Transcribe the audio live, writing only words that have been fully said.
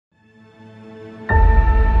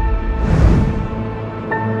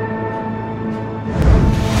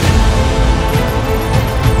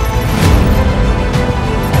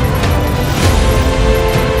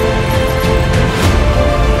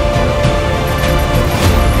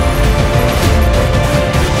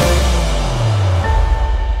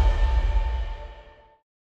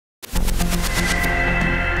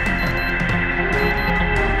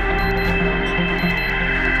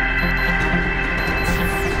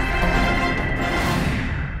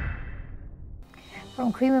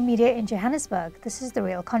From Creamer Media in Johannesburg, this is the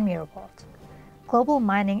Real Economy Report. Global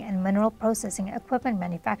mining and mineral processing equipment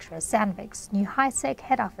manufacturer Sandvik's new high-tech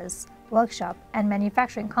head office, workshop and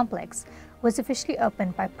manufacturing complex was officially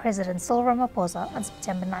opened by President Cyril Ramaphosa on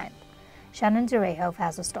September 9th. Shannon Durehove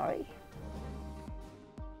has a story.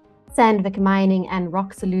 Sandvik Mining and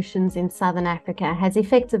Rock Solutions in Southern Africa has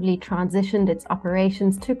effectively transitioned its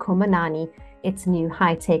operations to Khomanani, its new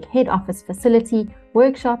high-tech head office facility,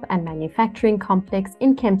 workshop and manufacturing complex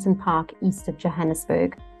in Kempton Park, east of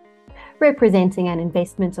Johannesburg. Representing an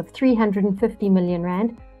investment of 350 million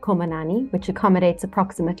rand, Khomanani, which accommodates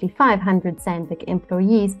approximately 500 Sandvik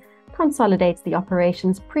employees, consolidates the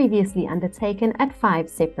operations previously undertaken at 5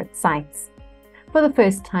 separate sites. For the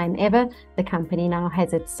first time ever, the company now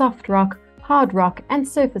has its soft rock, hard rock and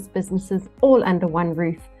surface businesses all under one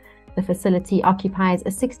roof. The facility occupies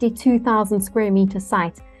a 62,000 square meter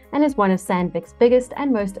site and is one of Sandvik's biggest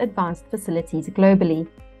and most advanced facilities globally.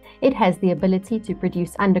 It has the ability to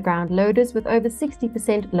produce underground loaders with over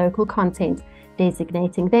 60% local content,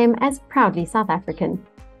 designating them as proudly South African.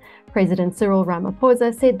 President Cyril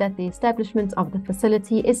Ramaphosa said that the establishment of the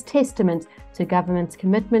facility is testament to government's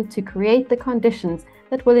commitment to create the conditions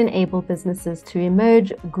that will enable businesses to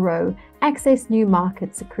emerge, grow, access new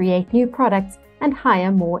markets, create new products, and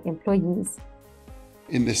hire more employees.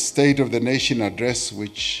 In the State of the Nation address,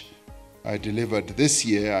 which I delivered this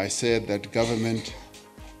year, I said that government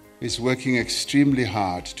is working extremely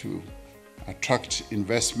hard to attract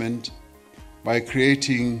investment by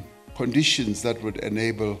creating conditions that would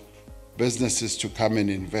enable businesses to come and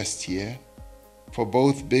invest here, for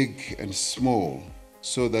both big and small,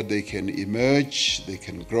 so that they can emerge, they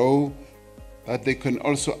can grow, that they can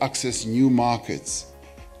also access new markets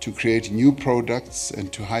to create new products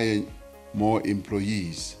and to hire more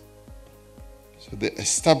employees. So the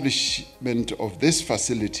establishment of this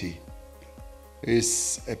facility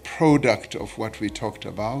is a product of what we talked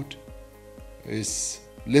about, is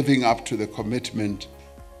living up to the commitment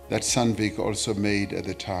that Sandvik also made at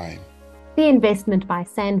the time. The investment by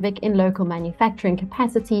Sandvik in local manufacturing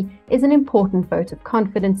capacity is an important vote of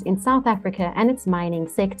confidence in South Africa and its mining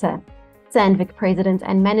sector. Sandvik President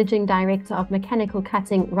and Managing Director of Mechanical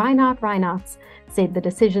Cutting, Reinhard Reinhardt, said the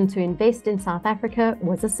decision to invest in South Africa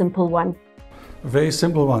was a simple one. A very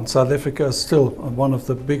simple one. South Africa is still one of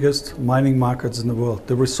the biggest mining markets in the world.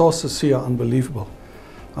 The resources here are unbelievable.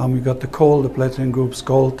 You got the coal, the platinum groups,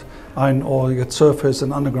 gold, iron ore, you got surface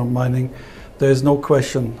and underground mining. There is no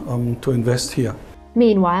question to invest here.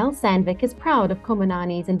 Meanwhile, Sandvik is proud of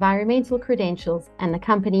Khomanani's environmental credentials, and the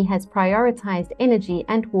company has prioritized energy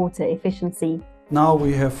and water efficiency. Now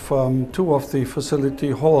we have 2 of the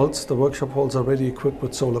facility halls, the workshop halls, already equipped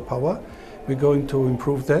with solar power. We're going to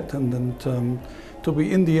improve that and then to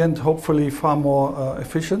be in the end hopefully far more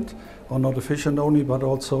efficient, or not efficient only but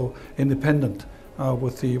also independent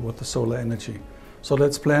with the solar energy. So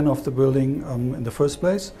that's plan of the building in the first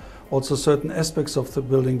place. Also certain aspects of the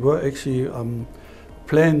building were actually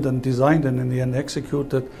planned and designed and in the end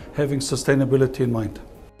executed having sustainability in mind.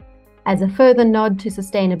 As a further nod to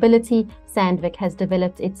sustainability, Sandvik has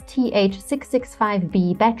developed its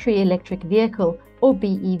TH665B battery electric vehicle, or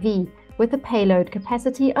BEV, with a payload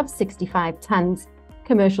capacity of 65 tons.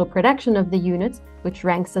 Commercial production of the unit, which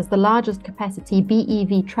ranks as the largest capacity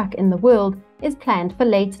BEV truck in the world, is planned for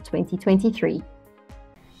late 2023.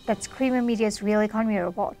 That's Creamer Media's Real Economy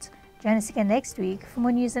Report. Join us again next week for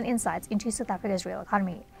more news and insights into South Africa's real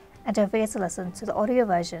economy. And don't forget to listen to the audio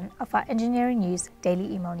version of our Engineering News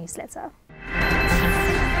daily email newsletter.